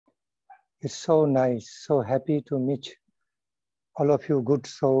It's so nice, so happy to meet all of you good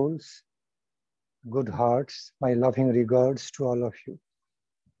souls, good hearts. My loving regards to all of you.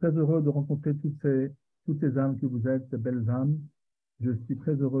 Très heureux de rencontrer toutes ces âmes que vous êtes, ces belles âmes. Je suis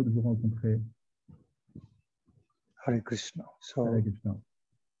très heureux de vous rencontrer. Hare Krishna. So, Hare Krishna.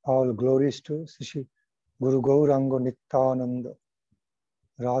 all glories to Sri Guru Gauranga Nityananda,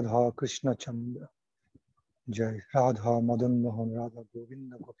 Radha Krishna Chandra, Jai Radha Madan Mohan Radha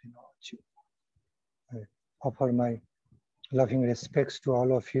Govinda Gopinath. I offer my loving respects to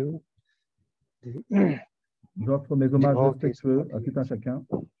all of you. J'offre mes hommages respectueux à tout un chacun.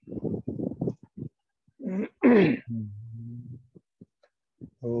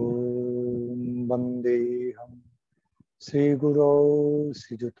 Om Vandeham Sri Guru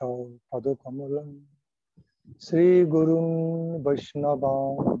Srijutau Padakamalam Sri Gurun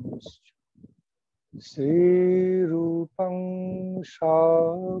Vaishnavams Sri Rupam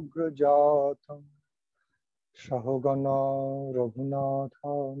Shagrajatam Sahagana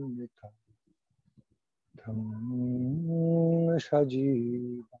Raghunathamita Tham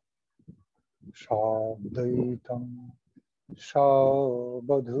Sajiva Shabdaitam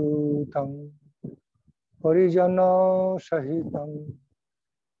Shabadhutam Parijana Sahitam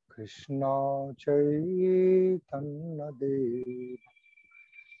Krishna Chaitanya Deva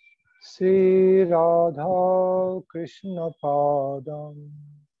Sri Radha Krishna Padam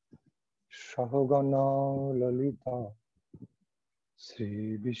Sahagana Lalita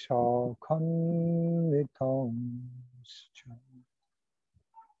Sri Vishakhanvitam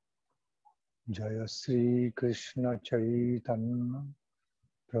Jaya Sri Krishna Chaitanya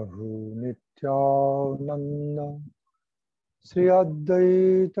Prabhu Nityananda Sri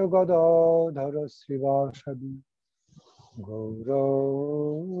Advaita Gadadhara Srivasadi Gaura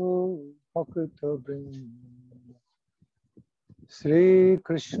Bhakta Vrinda Sri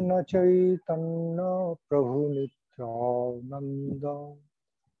Krishna Chaitanya Prabhu Nityananda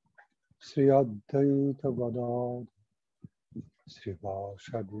Sri Advaita Gadadhara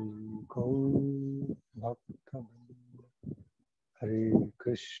Srivasadi Gaura Bhakta Vrinda Hare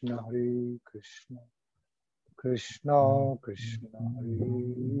Krishna Krishna Krishna Hare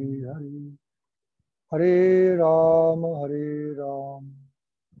Hare Hare Rama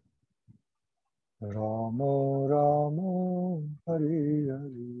Rama Rama Hare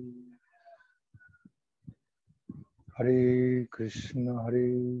Hare Hare Krishna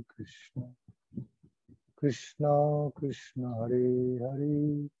Krishna Krishna Hare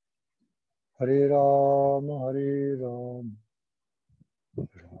Hare Hare Rama Rama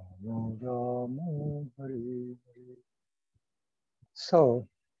Rama Hare Hare. So,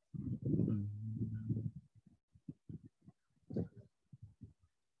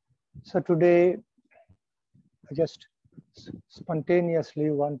 today I just spontaneously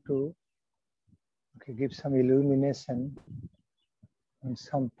want to give some illumination on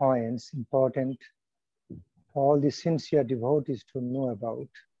some points important for all the sincere devotees to know about.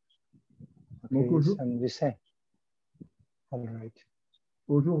 All right.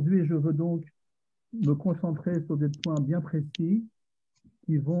 Aujourd'hui, je veux donc me concentrer sur des points bien précis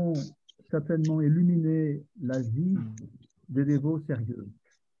qui vont certainement illuminer la vie des dévots sérieux.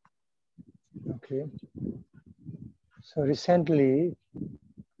 Okay. So recently,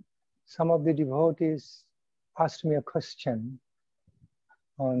 some of the devotees asked me a question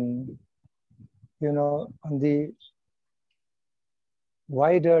on, on the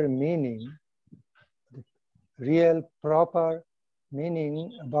wider meaning, the real proper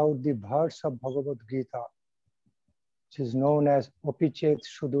meaning about the verse of Bhagavad-Gita, which is known as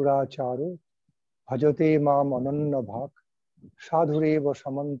su-durācāro, bhajate mam ananya-bhāk, sādhureva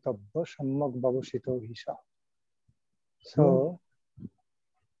samantavyaḥ samyag vyavasito hisā. So,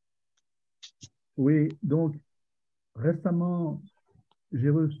 oui, donc récemment, j'ai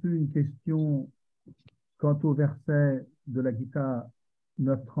reçu une question quant au verset de la Gita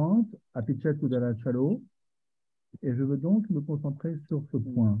 9.30, su-durācāro, et je veux donc me concentrer sur ce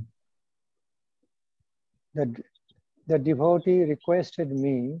point. The devotee requested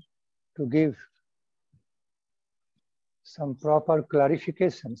me to give some proper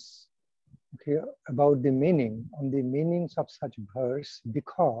clarifications about the meaning, on the meanings of such verse,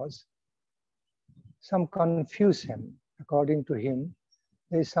 because some confusion, according to him,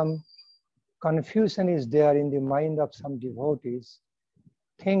 there is some confusion is there in the mind of some devotees,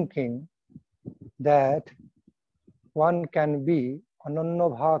 thinking that one can be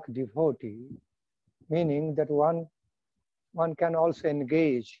ananya-bhāk devotee, meaning that one can also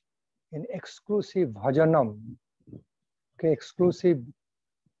engage in exclusive bhajanam, exclusive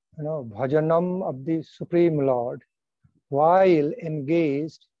bhajanam of the Supreme Lord, while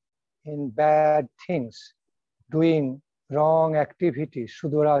engaged in bad things, doing wrong activities,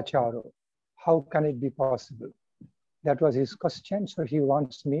 su-durācāro. How can it be possible? That was his question. So he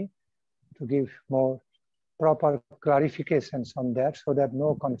wants me to give more proper clarifications on that so that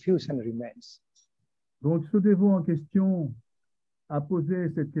no confusion remains. Donc, ce dévot en question a posé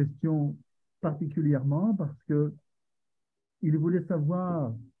cette question particulièrement parce que il voulait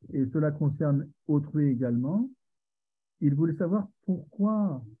savoir, et cela concerne autrui également, il voulait savoir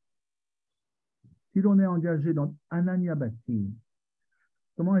pourquoi, si l'on est engagé dans ananya-bhāk,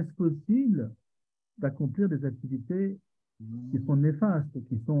 comment est-ce possible d'accomplir des activités qui sont néfastes,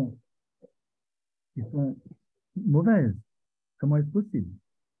 qui sont mauvaises? Comment est-ce possible?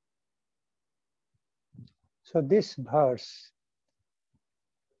 So this verse,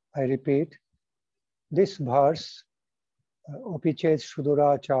 I repeat, this verse, opichet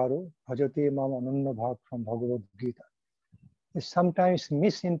su-durācāro, bhajate ananya-bhāk from Bhagavad-Gita, is sometimes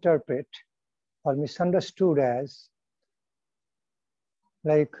misinterpreted or misunderstood as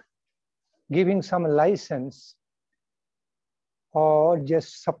like giving some license or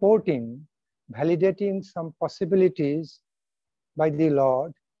just supporting, validating some possibilities by the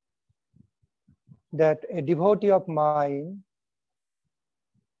Lord that a devotee of mine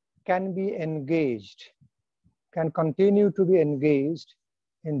can be engaged, can continue to be engaged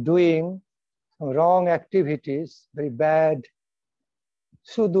in doing wrong activities, very bad,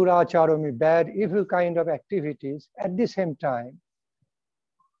 su-durācāro, bad, evil kind of activities, at the same time,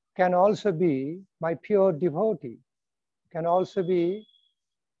 can also be my pure devotee, can also be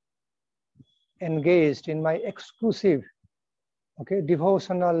engaged in my exclusive,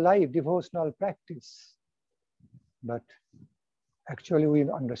 devotional life, devotional practice. But actually we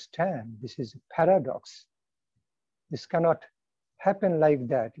understand this is a paradox. This cannot happen like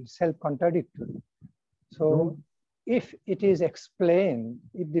that. It's self-contradictory. So if it is explained,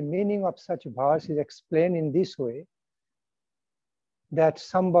 if the meaning of such verse is explained in this way, that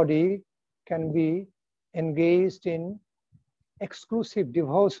somebody can be engaged in exclusive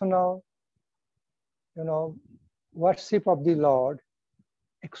devotional, worship of the Lord,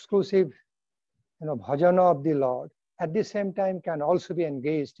 exclusive, bhajana of the Lord, at the same time can also be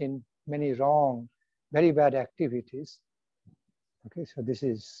engaged in many wrong, very bad activities. Okay, so this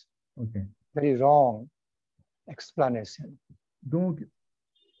is very wrong explanation. Donc,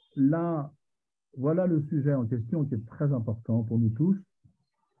 là, voilà le sujet en question qui est très important pour nous tous.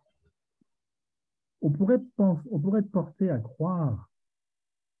 On pourrait être porté à croire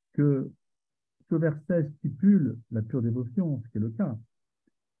que ce verset stipule la pure dévotion, ce qui est le cas.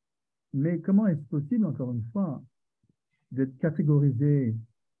 Mais comment est-ce possible, encore une fois, d'être catégorisé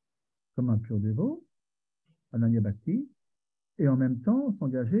comme un pur dévot, ananya-bhāk, et en même temps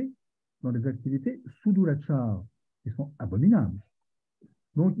s'engager dans des activités su-durācāro, qui sont abominables?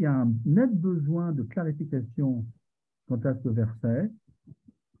 Donc, il y a un net besoin de clarification quant à ce verset.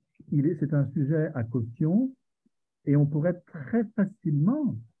 C'est un sujet à caution et on pourrait très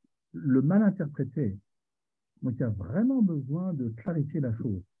facilement le mal interpréter. Donc, il y a vraiment besoin de clarifier la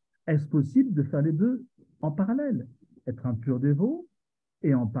chose. Est-ce possible de faire les deux en parallèle? Être un pur dévot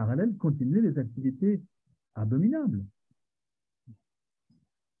et en parallèle continuer les activités abominables?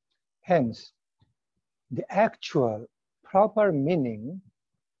 Hence, the actual proper meaning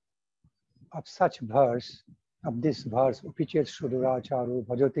of such verse, of this verse, opichet su-durācāro,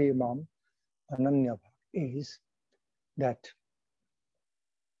 bhajate ananya-bhāk, is that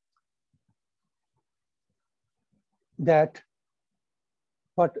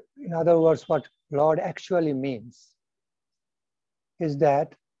what, in other words, what Lord actually means is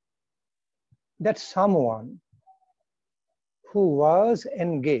that someone who was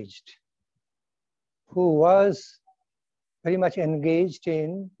engaged, who was very much engaged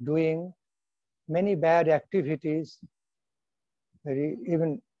in doing many bad activities, very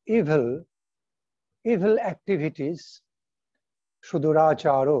even evil activities,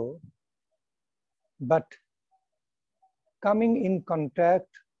 su-durācāro, but coming in contact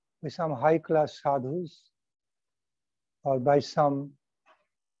with some high-class sadhus or by some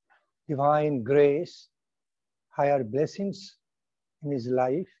divine grace, higher blessings in his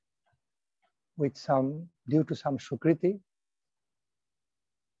life, due to some sukriti,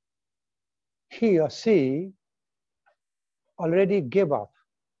 he or she already gave up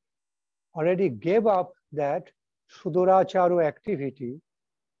that su-durācāro activity,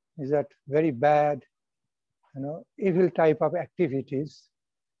 is that very bad, evil type of activities,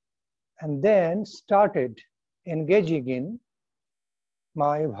 and then started engaging in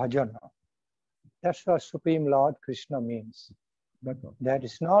my bhajana. That's what Supreme Lord Krishna means. That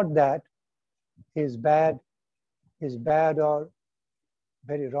is not that is bad or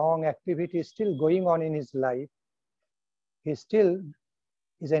very wrong activity is still going on in his life. He still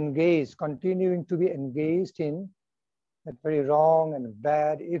is engaged, continuing to be engaged in that very wrong and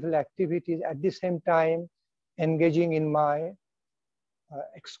bad, evil activities, at the same time engaging in my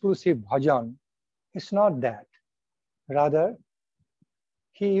exclusive bhajan. It's not that. Rather,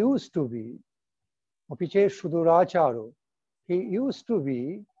 he used to be, su-durācāro, he used to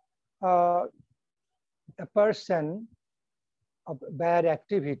be a person of bad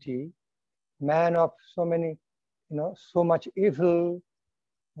activity, man of so many, so much evil,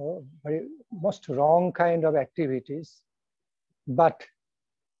 very most wrong kind of activities. But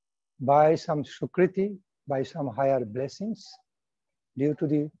by some sukriti, by some higher blessings, due to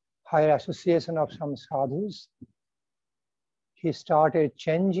the higher association of some sadhus, he started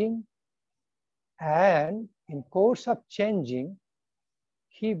changing, and in course of changing,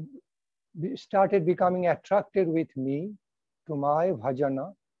 he started becoming attracted with me to my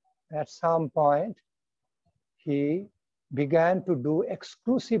bhajana. At some point, he began to do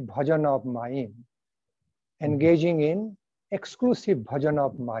exclusive bhajana of mine, engaging in exclusive bhajana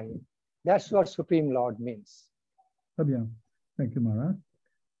of mine. That's what Supreme Lord means. Très bien. Thank you, Maharaj.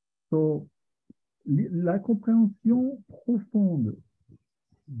 So, la compréhension profonde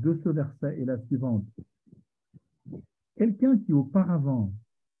de ce verset est la suivante. Quelqu'un qui auparavant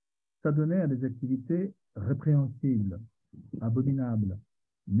s'adonnait à des activités répréhensibles, abominables,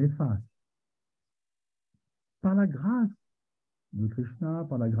 néfastes, par la grâce de Krishna,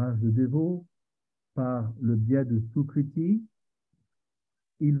 par la grâce de Dévo, par le biais de Sukriti,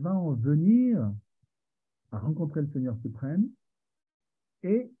 il va en venir à rencontrer le Seigneur suprême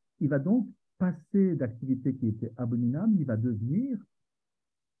et il va donc passer d'activités qui étaient abominables, il va devenir,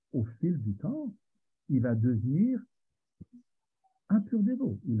 au fil du temps, il va devenir un pur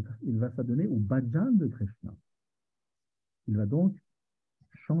dévot. Il va s'adonner au bhajan de Krishna. Il va donc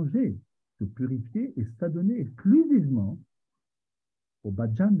changer, se purifier et s'adonner exclusivement au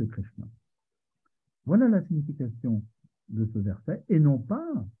bhajan de Krishna. Voilà la signification de ce verset, et non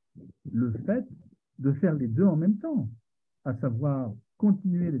pas le fait de faire les deux en même temps, à savoir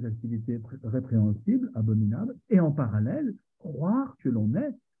continuer les activités répréhensibles, abominables, et en parallèle, croire que l'on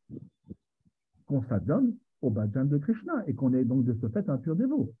est, qu'on s'adonne au bhajan de Krishna, et qu'on est donc de ce fait un pur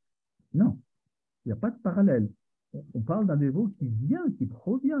dévot. Non, il n'y a pas de parallèle. On parle d'un dévot qui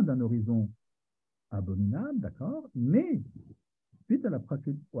provient d'un horizon abominable, d'accord, mais suite à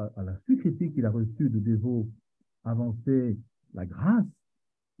la sucritique qu'il a reçue de dévots avancés, la grâce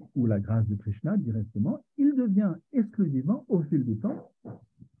ou la grâce de Krishna directement, il devient exclusivement, au fil du temps,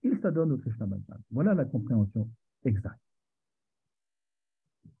 il s'adonne au Krishna bhajan. Voilà la compréhension exacte.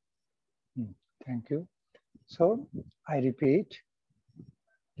 Thank you. So, I repeat,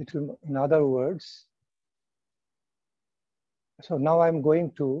 in other words, so now I'm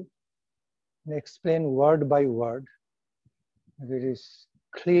going to explain word by word. It is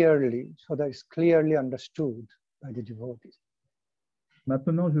clearly, so that it's clearly understood by the devotees.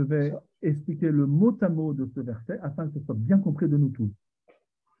 Maintenant, je vais expliquer le mot à mot de ce verset afin que ce soit bien compris de nous tous.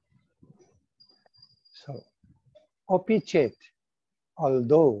 So, opichet,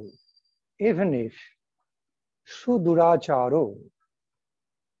 although, even if su-durācāro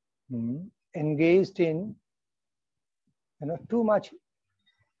engaged in too much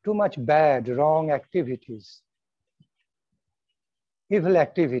bad, wrong activities, evil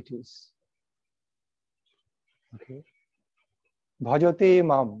activities, okay, bhajate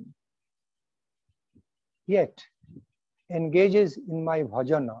mam, yet engages in my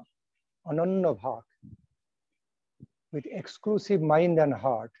bhajana, ananya-bhāk, with exclusive mind and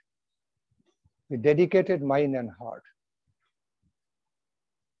heart, with dedicated mind and heart.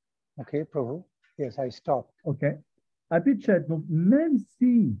 Okay, Prabhu? Yes, I stopped. Okay. Apichet, donc même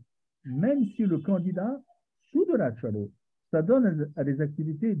si le candidat su-durācāro s'adonne à des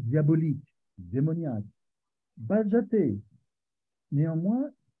activités diaboliques, démoniaques, bhajate,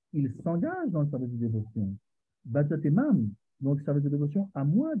 néanmoins, il s'engage dans le service de dévotion. Bhajate mam, donc service de dévotion à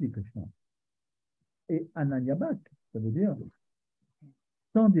moi, dit Krishna. Et ananya-bhāk, ça veut dire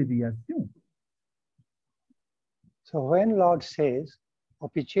sans déviation. So when Lord says,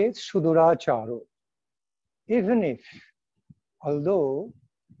 opichet su-durācāro, even if, although,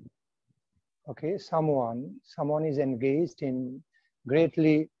 okay, someone is engaged in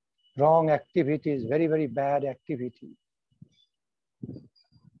greatly wrong activities, very, very bad activity.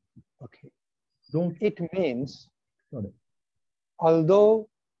 Okay. Donc, it means, although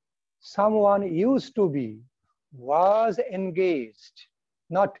someone used to be, was engaged,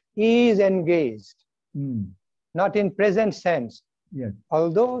 not is engaged, not in present sense. Yes.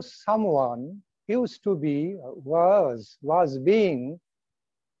 Although someone used to be, was being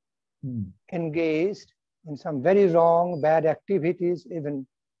engaged in some very wrong, bad activities, even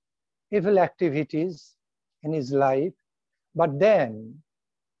evil activities in his life, but then,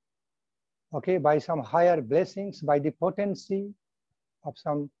 okay, by some higher blessings, by the potency of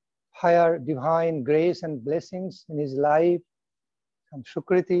some higher divine grace and blessings in his life, some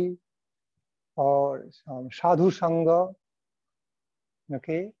sukriti or some sadhu sangha,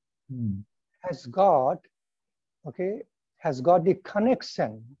 okay, has got the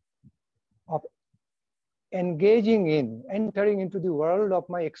connection of engaging in, entering into the world of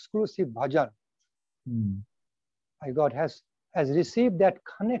my exclusive bhajan. My God has received that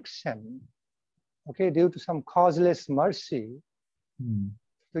connection, okay, due to some causeless mercy,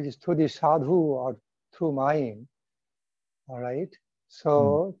 through the sadhu or through mine, all right?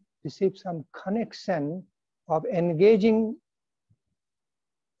 So receive some connection of engaging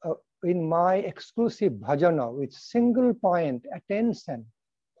in my exclusive bhajana with single point attention,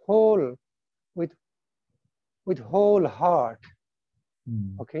 with whole heart.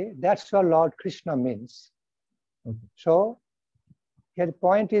 Okay, that's what Lord Krishna means. Okay. So here the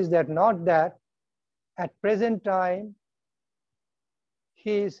point is that not that at present time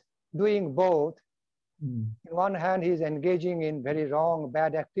he is doing both. In one hand, he is engaging in very wrong,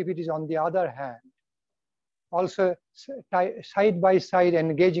 bad activities. On the other hand, also side by side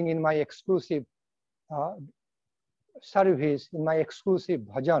engaging in my exclusive service, in my exclusive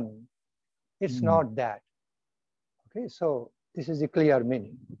bhajan. It's not that. Okay, so this is the clear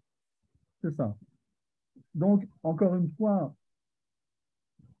meaning. C'est ça. Donc, encore une fois,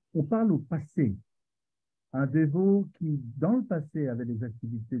 on parle au passé. Un dévot qui, dans le passé, avait des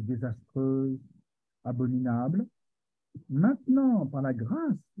activités désastreuses, abominables. Maintenant, par la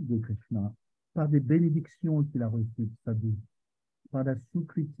grâce de Krishna, par des bénédictions qu'il a reçues de sadhu, par la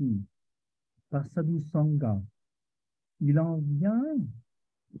sukriti, par sadhu sangha, il en vient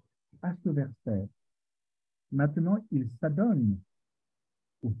à ce verset. Maintenant, il s'adonne.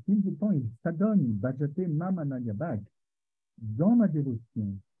 Au fil du temps, il s'adonne, bhajate mam ananya-bhāk, dans ma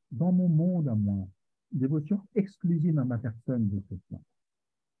dévotion, dans mon monde à moi, dévotion exclusive à ma personne de Krishna.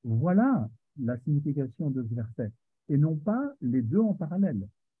 Voilà la signification de ce verset, et non pas les deux en parallèle.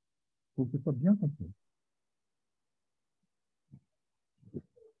 Il faut que ce soit bien compris.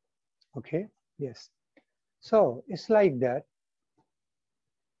 Okay, yes. So it's like that.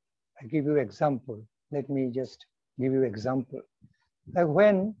 I give you example. Let me just give you example. Like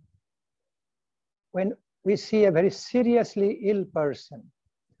when we see a very seriously ill person,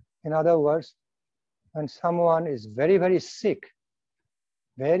 in other words, when someone is very, very sick,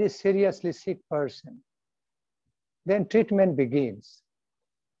 very seriously sick person, then treatment begins.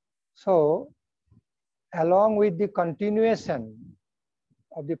 So, along with the continuation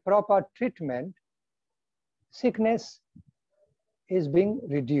of the proper treatment, sickness is being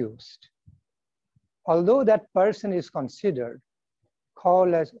reduced. Although that person is considered,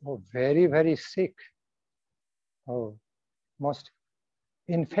 called as very, very sick, most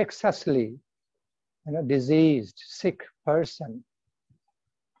infectiously diseased, sick person,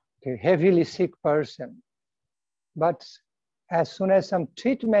 a heavily sick person. But as soon as some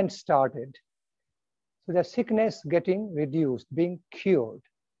treatment started, so the sickness getting reduced, being cured,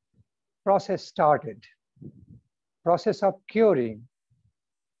 process started. Process of curing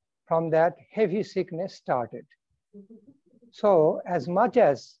from that heavy sickness started. So as much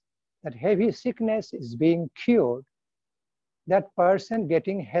as that heavy sickness is being cured, that person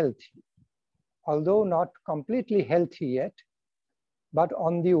getting healthy, although not completely healthy yet, but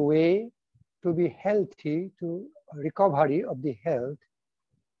on the way to be healthy, to recovery of the health,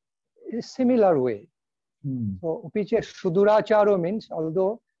 is similar way. So which is su-durācāro means,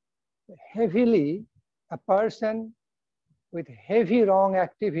 although heavily a person with heavy wrong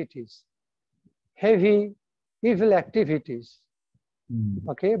activities, heavy evil activities,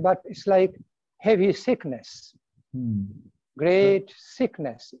 okay, but it's like heavy sickness, great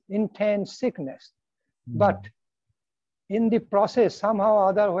sickness, intense sickness. But in the process, somehow or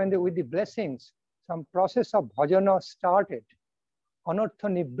other, with the blessings, some process of bhajana started, anartha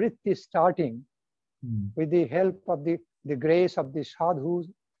nivritti starting, with the help of the grace of the sadhus,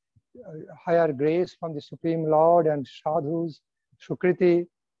 higher grace from the Supreme Lord and sadhus, sukriti,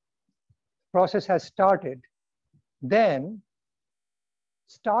 process has started. Then,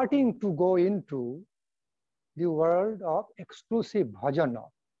 starting to go into the world of exclusive bhajana,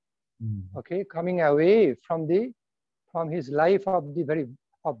 okay, coming away from his life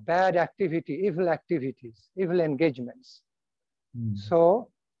of bad activity, evil activities, evil engagements. So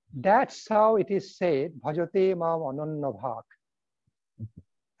that's how it is said, bhajate mam ananya-bhāk.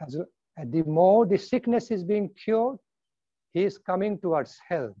 The more the sickness is being cured, he is coming towards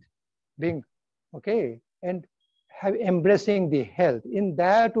health. being, okay, and embracing the health. In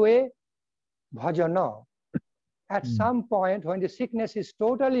that way, bhajana. At some point, when the sickness is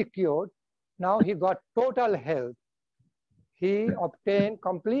totally cured, now he got total health. He obtained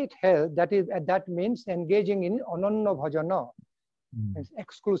complete health. That means engaging in ananya bhajana, means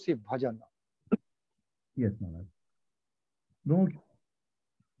exclusive bhajana. Yes, Maharaj. Donc,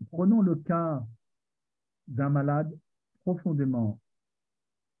 prenons le cas d'un malade profondément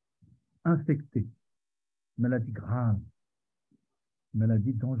infecté, maladie grave,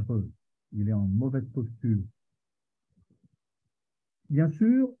 maladie dangereuse. Il est en mauvaise posture. Bien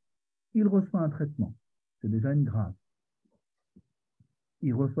sûr, il reçoit un traitement. C'est déjà une grâce.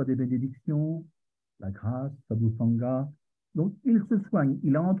 Il reçoit des bénédictions, la grâce, sadhu sangha. Donc, il se soigne.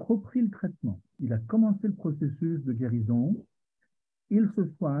 Il a entrepris le traitement. Il a commencé le processus de guérison. Il se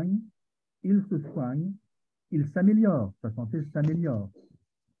soigne. Il s'améliore. Sa santé s'améliore.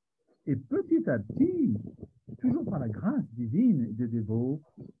 Et petit à petit, toujours par la grâce divine des dévots,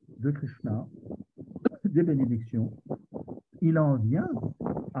 de Krishna, des bénédictions, il en vient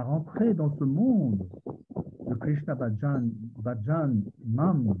à rentrer dans ce monde de Krishna Bhajan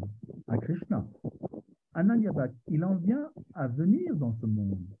Mam à Krishna. Ananya-bhāk, il en vient à venir dans ce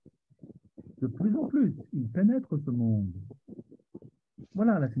monde. De plus en plus, il pénètre ce monde.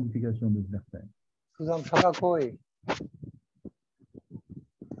 Voilà la signification de ce verset.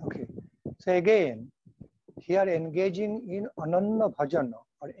 Okay. So again, here engaging in ananya bhajana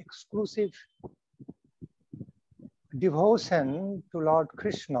or exclusive devotion to Lord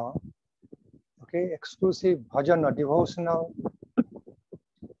Krishna, okay, exclusive bhajana, devotional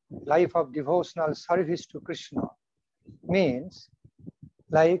life of devotional service to Krishna means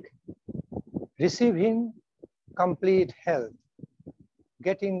like receiving complete health,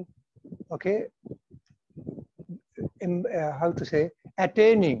 getting, okay, how to say,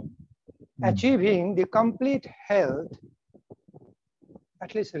 attaining, achieving the complete health,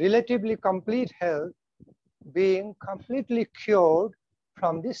 at least relatively complete health, being completely cured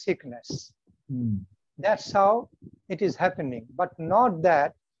from the sickness. That's how it is happening, but not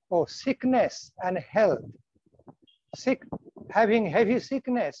that, oh, sickness and health, having heavy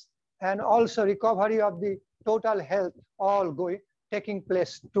sickness and also recovery of the total health all taking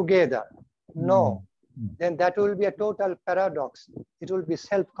place together. No, then that will be a total paradox. It will be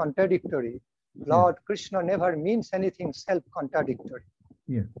self-contradictory. Lord Krishna never means anything self-contradictory.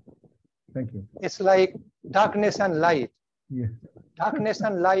 Yes, thank you. It's like darkness and light. Yes. Darkness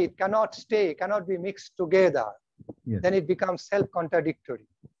and light cannot be mixed together. Yes. Then it becomes self-contradictory.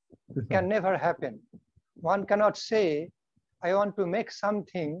 It can never happen. One cannot say, I want to make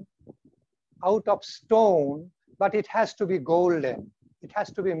something out of stone, but it has to be golden. It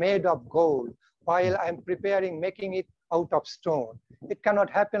has to be made of gold while I'm making it out of stone. It cannot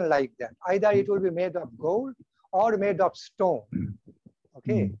happen like that. Either it will be made of gold or made of stone.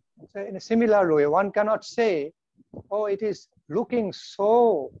 Okay. So in a similar way, one cannot say, oh, it is looking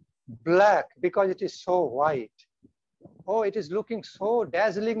so black because it is so white. Oh, it is looking so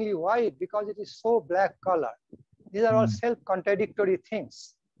dazzlingly white because it is so black color. These are all self-contradictory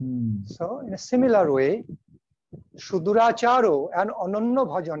things. So in a similar way, su-durācāro and ananya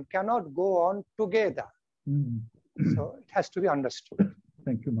bhajan cannot go on together. So it has to be understood.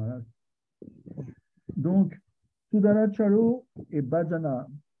 Thank you, Maharaj. Donc, su-durācāro et bhajana,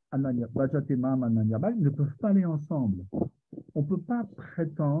 bhajate mam ananya-bhāk ne peuvent pas aller ensemble. On ne peut pas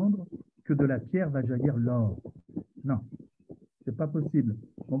prétendre que de la pierre va jaillir l'or. Non, c'est pas possible.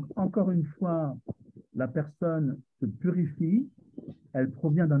 Donc, encore une fois, la personne se purifie, elle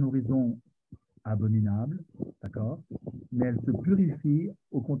provient d'un horizon abominable, d'accord, mais elle se purifie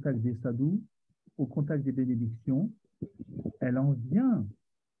au contact des sadhus, au contact des bénédictions, elle en vient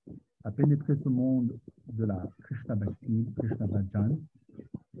à pénétrer ce monde de la Krishna Bhakti, Krishna Bhajan.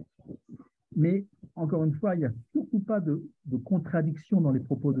 Mais encore une fois, il n'y a surtout pas de contradiction dans les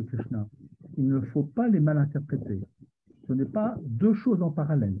propos de Krishna. Il ne faut pas les mal interpréter. Ce n'est pas deux choses en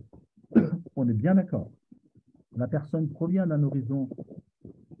parallèle. On est bien d'accord. La personne provient d'un horizon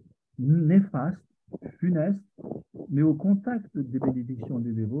néfaste, funeste, mais au contact des bénédictions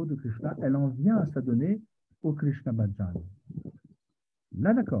des dévots de Krishna, elle en vient à s'adonner au Krishna Bhajan.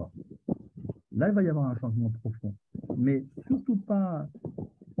 Là, d'accord. Là, il va y avoir un changement profond. Mais surtout pas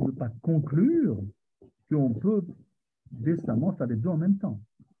ne pas conclure qu'on peut décemment faire les deux en même temps.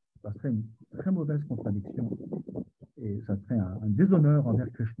 Ça serait une très mauvaise contradiction et ça serait un déshonneur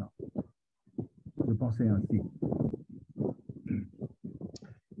envers Krishna de penser ainsi.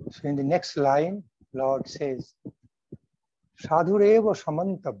 So in the next line, Lord says, sādhur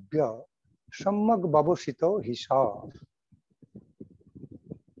samyag vyavasito hi śaśvac.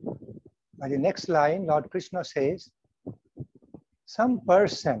 by the next line, Lord Krishna says, some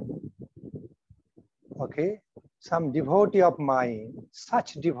person, okay, some devotee of mine,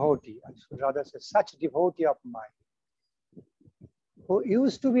 such devotee, I should rather say such devotee of mine, who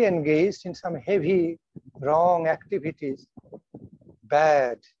used to be engaged in some heavy, wrong activities,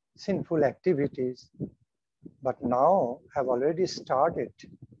 bad, sinful activities, but now have already started,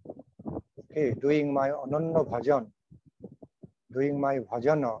 okay, doing my ananya bhajan, doing my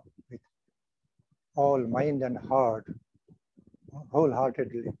bhajana with all mind and heart,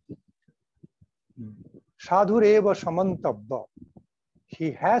 wholeheartedly. Sādhur eva samantavyaḥ.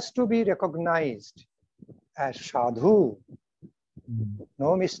 He has to be recognized as sadhu.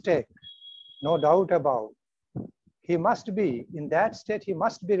 No mistake, no doubt about. He must be, in that state, he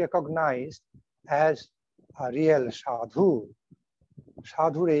must be recognized as a real sadhu.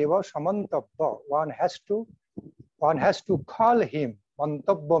 Sādhur eva samantavyaḥ. One has to call him.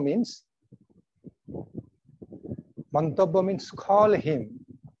 Mantavya means call him,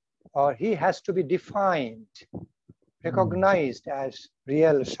 or he has to be defined, recognized as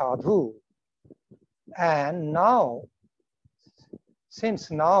real sadhu. And now, since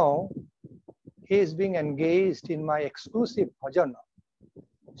now he is being engaged in my exclusive bhajana,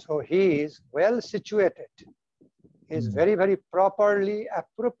 so he is well situated. He is very, very properly,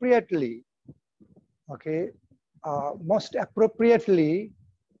 appropriately, okay, most appropriately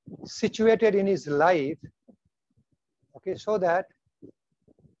situated in his life, okay, so that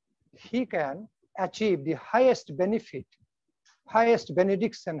he can achieve the highest benefit, highest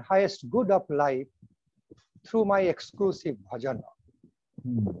benediction, highest good of life through my exclusive bhajana.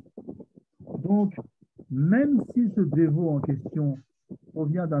 Donc, même si ce dévot en question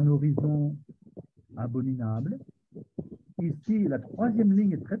provient d'un horizon abominable, ici, la troisième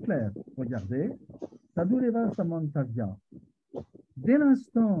ligne est très claire. Regardez, Sadhureva Samantavya. Dès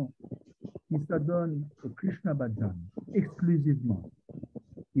l'instant qu'il s'adonne au Krishna Bhajan, exclusivement,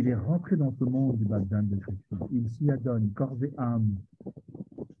 il est rentré dans ce monde du Bhajan de Krishna. Il s'y adonne, corps et âme.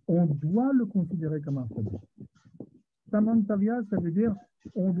 On doit le considérer comme un sadhu. Samantavya, ça veut dire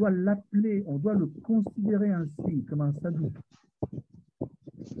on doit l'appeler, on doit le considérer ainsi, comme un sadhu.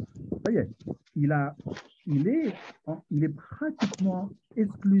 Vous voyez, il est pratiquement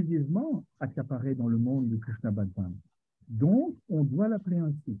exclusivement accaparé dans le monde du Krishna Bhajan. Donc, on doit l'appeler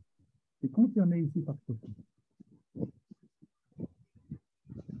ainsi. C'est confirmé ici par Sophie.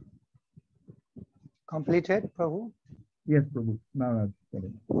 Completed, Prabhu? Yes, Prabhu. Maharaj.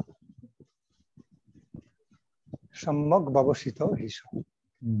 Samyag vyavasito hisha.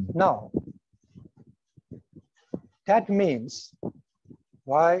 Now, that means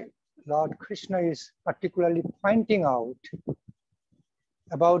why Lord Krishna is particularly pointing out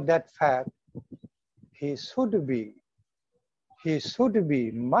about that fact, he should be,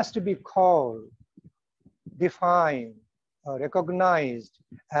 must be called, defined, or recognized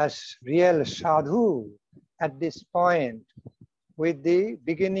as real sadhu at this point with the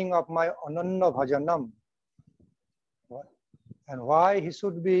beginning of my ananya bhajanam. And why he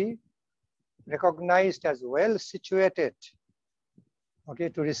should be recognized as well situated, okay,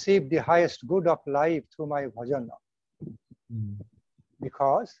 to receive the highest good of life through my bhajana.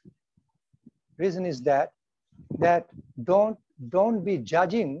 Because reason is that don't be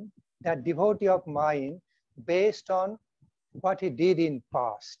judging that devotee of mine based on what he did in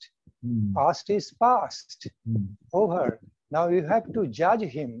past. Past is past, over. Now you have to judge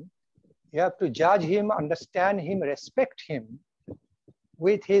him. You have to judge him, understand him, respect him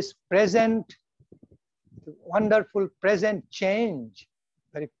with his present, wonderful present change,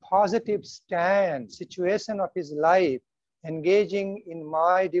 very positive stand, situation of his life, engaging in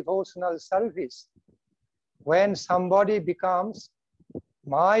my devotional service. When somebody becomes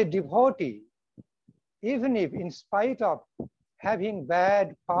my devotee, even if in spite of having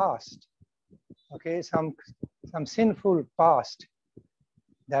bad past, okay, some sinful past,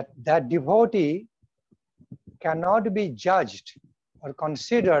 that devotee cannot be judged or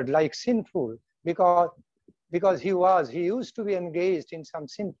considered like sinful because he used to be engaged in some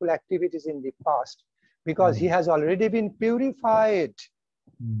sinful activities in the past, because he has already been purified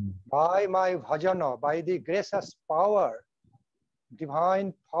by my bhajana, by the gracious power,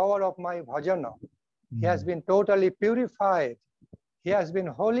 divine power of my bhajana. He has been totally purified. He has been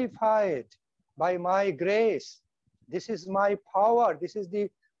holified by my grace. This is my power. This is the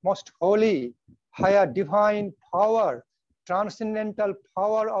most holy, higher divine power, transcendental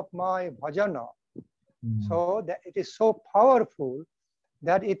power of my bhajana. So that it is so powerful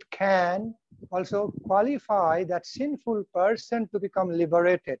that it can also qualify that sinful person to become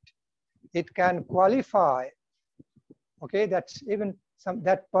liberated. It can qualify, okay, that even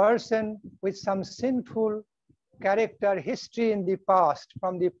that person with some sinful character history in the past,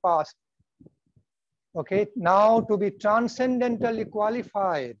 from the past, okay, now to be transcendentally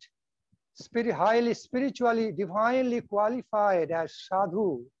qualified, highly spiritually, divinely qualified as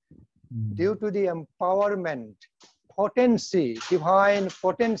sadhu, due to the empowerment, potency, divine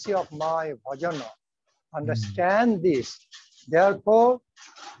potency of my bhajana. Understand this. Therefore,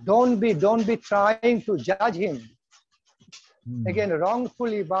 don't be trying to judge him again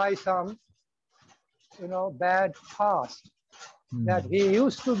wrongfully by some, bad past, that he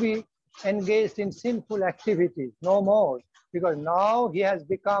used to be engaged in sinful activities. No more, because now he has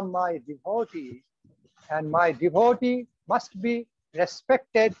become my devotee, and my devotee must be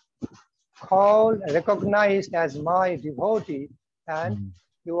respected, called, recognized as my devotee, and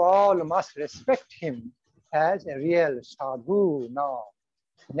you all must respect him as a real sadhu now.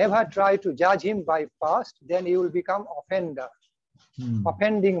 Never try to judge him by past, then he will become offender,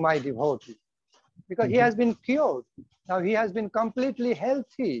 offending my devotee. Because he has been cured. Now he has been completely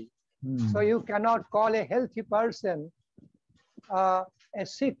healthy. So you cannot call a healthy person a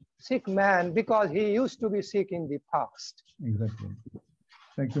sick man because he used to be sick in the past. Exactly.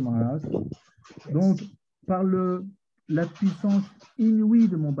 Thank you, Maharaj. Donc, par la puissance inouïe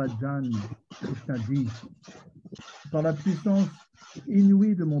de mon bhajan, Krishna dit, par la puissance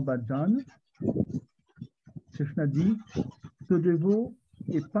inouïe de mon bhajan, Krishna dit, ce dévot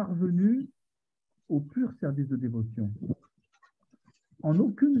est parvenu au pur service de dévotion. En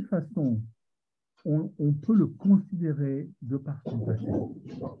aucune façon, on peut le considérer de par son passé.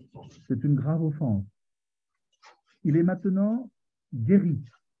 C'est une grave offense. Il est maintenant guéri.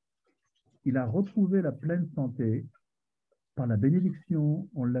 Il a retrouvé la pleine santé par la bénédiction,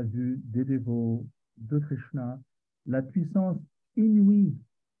 on l'a vu, des dévots, de Krishna, la puissance inouïe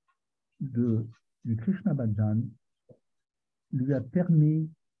du Krishna Bhajan lui a permis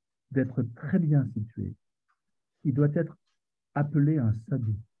d'être très bien situé. Il doit être appelé un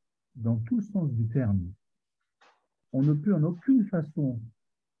sadhu, dans tout le sens du terme. On ne peut en aucune façon,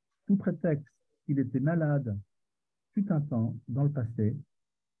 sous prétexte qu'il était malade, fut un temps, dans le passé,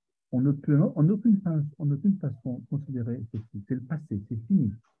 on ne peut en aucune façon considérer ceci. C'est le passé, c'est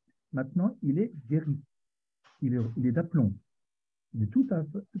fini. Maintenant, il est guéri. Il est d'aplomb. Il est tout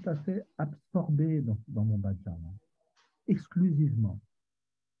à fait absorbé dans mon bhajan, exclusivement.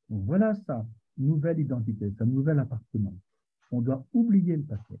 Donc voilà sa nouvelle identité, sa nouvelle appartenance. On doit oublier le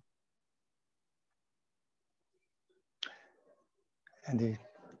passé. And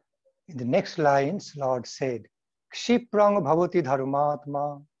in the next lines, Lord said, kṣipraṁ bhavati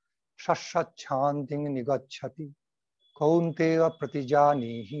dharmātmā, śaśvac-chāntiṁ nigacchati, kaunteya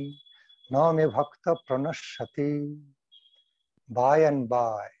pratijānīhi, na me bhakta pranashyati. By and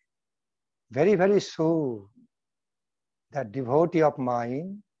by, very, very soon, that devotee of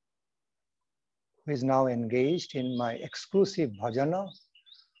mine who is now engaged in my exclusive bhajana,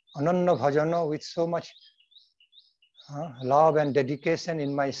 ananya bhajana, with so much love and dedication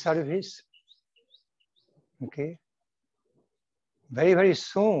in my service, okay, very, very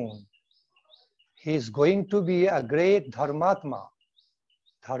soon, he is going to be a great dharmātmā.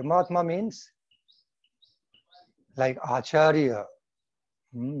 Dharmātmā means like acharya,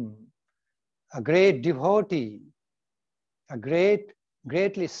 a great devotee, a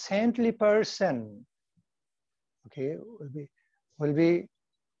greatly saintly person, okay, will be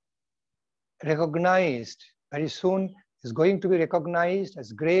recognized. Very soon is going to be recognized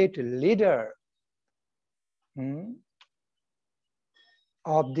as great leader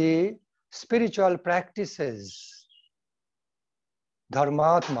of the spiritual practices.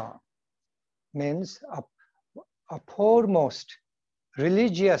 Dharmātmā means a foremost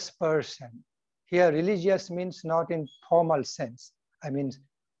religious person. Here, religious means not in formal sense. I mean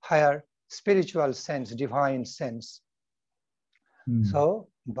higher spiritual sense, divine sense. So,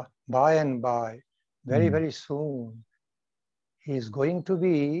 by and by, very, very soon, he is going to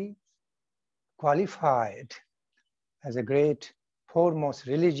be qualified as a great foremost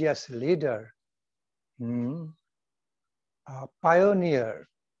religious leader, a pioneer,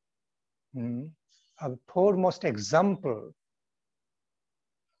 a foremost example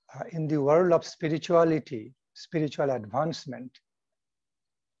in the world of spirituality, spiritual advancement.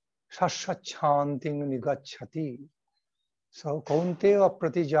 śaśvac-chāntiṁ nigacchati. So, kaunteya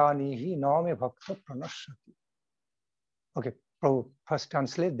pratijānīhi nāme bhakta pranashyati. Okay, Prabhu, first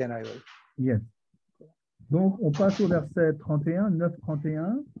translate, then I will. Yes. Donc, on passe au verset 31,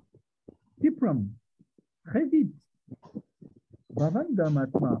 9-31. kṣipraṁ, très vite. Bhavan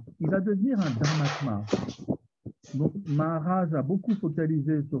dharmātmā, il va devenir un dharmātmā. Donc, Maharaj a beaucoup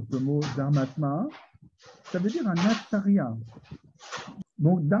focalisé sur ce mot dharmātmā. Ça veut dire un acharya.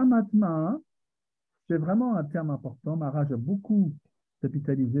 Donc, dharmātmā, c'est vraiment un terme important. Maharaj a beaucoup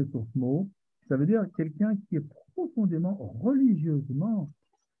capitalisé sur ce mot. Ça veut dire quelqu'un qui est profondément, religieusement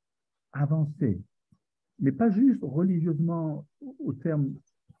avancé. Mais pas juste religieusement au terme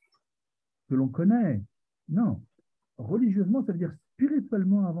que l'on connaît. Non. Religieusement, ça veut dire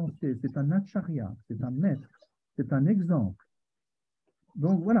spirituellement avancé. C'est un acharya, c'est un maître, c'est un exemple.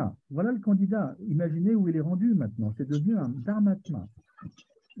 Donc voilà, voilà le candidat. Imaginez où il est rendu maintenant. C'est devenu un dharmātmā.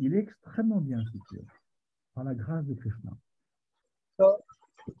 Il est extrêmement bien situé par la grâce de Krishna. So,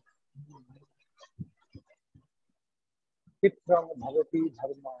 kṣipraṁ bhavati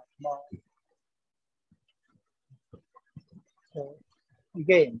dharmātmā. So,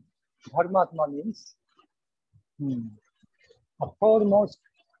 again, dharmātmā means a foremost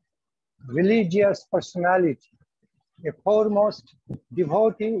religious personality, a foremost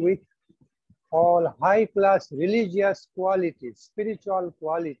devotee with all high-class religious qualities, spiritual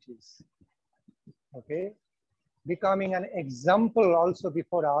qualities, okay, becoming an example also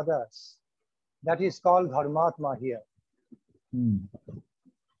before others. That is called dharmātmā here.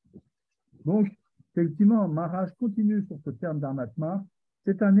 Donc, effectivement, Maharaj continue sur ce terme dharmātmā.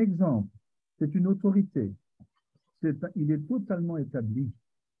 C'est un exemple, c'est une autorité. Il est totalement établi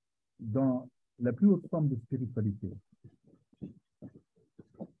dans la plus haute forme de spiritualité.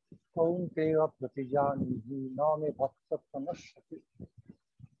 kaunteya pratijānīhi nāme bhakta-pranashyati.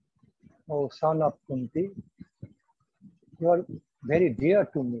 Oh, son of Kunti, you are very dear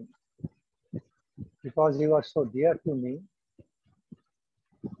to me. Because you are so dear to me,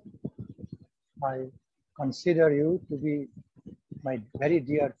 I consider you to be my very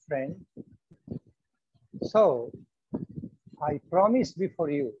dear friend. So, I promise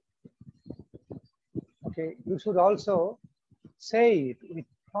before you, okay, you should also say it with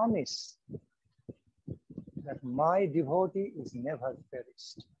promise that my devotee is never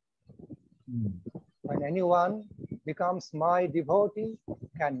perished. When anyone becomes my devotee,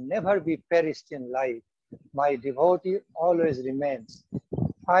 can never be perished in life. My devotee always remains,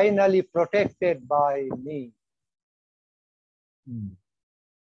 finally protected by me.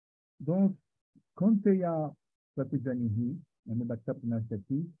 Donc, kaunteya pratijānīhi nāme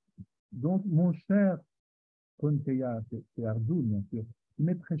bhakta-pranashyati. Donc, mon cher kaunteya, c'est Arjuna, bien sûr, il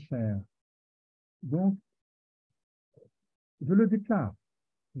m'est très cher. Donc, je le déclare,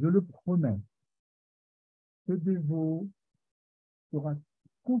 je le promets. Ce dévot sera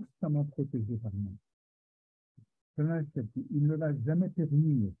constamment protégé par moi. Il ne va jamais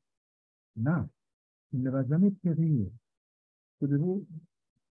périr. Non, il ne va jamais périr. Ce dévot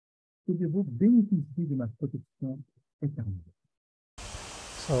bénéficie de ma protection éternelle.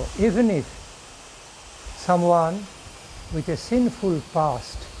 So even if someone with a sinful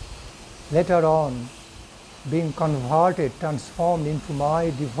past, later on being converted, transformed into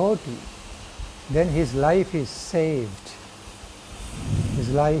my devotee, then his life is saved.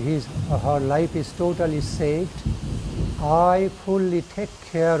 Her life is totally saved. I fully take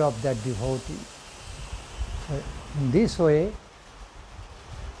care of that devotee. So in this way,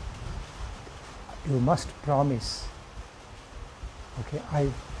 you must promise. Okay,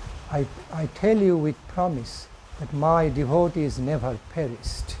 I tell you with promise that my devotee is never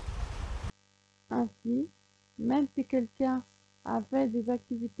perished. Ainsi, même si quelqu'un a fait des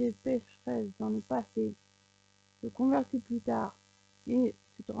activités pécheresses dans le passé, se convertit plus tard et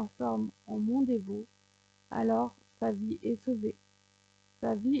se transforme en mon dévot, alors sa vie est sauvée.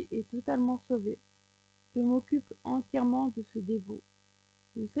 Sa vie est totalement sauvée. Je m'occupe entièrement de ce dévot.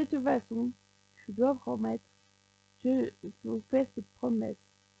 De cette façon, je dois promettre, je vous fais cette promesse,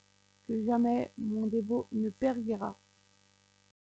 que jamais mon dévot ne périra.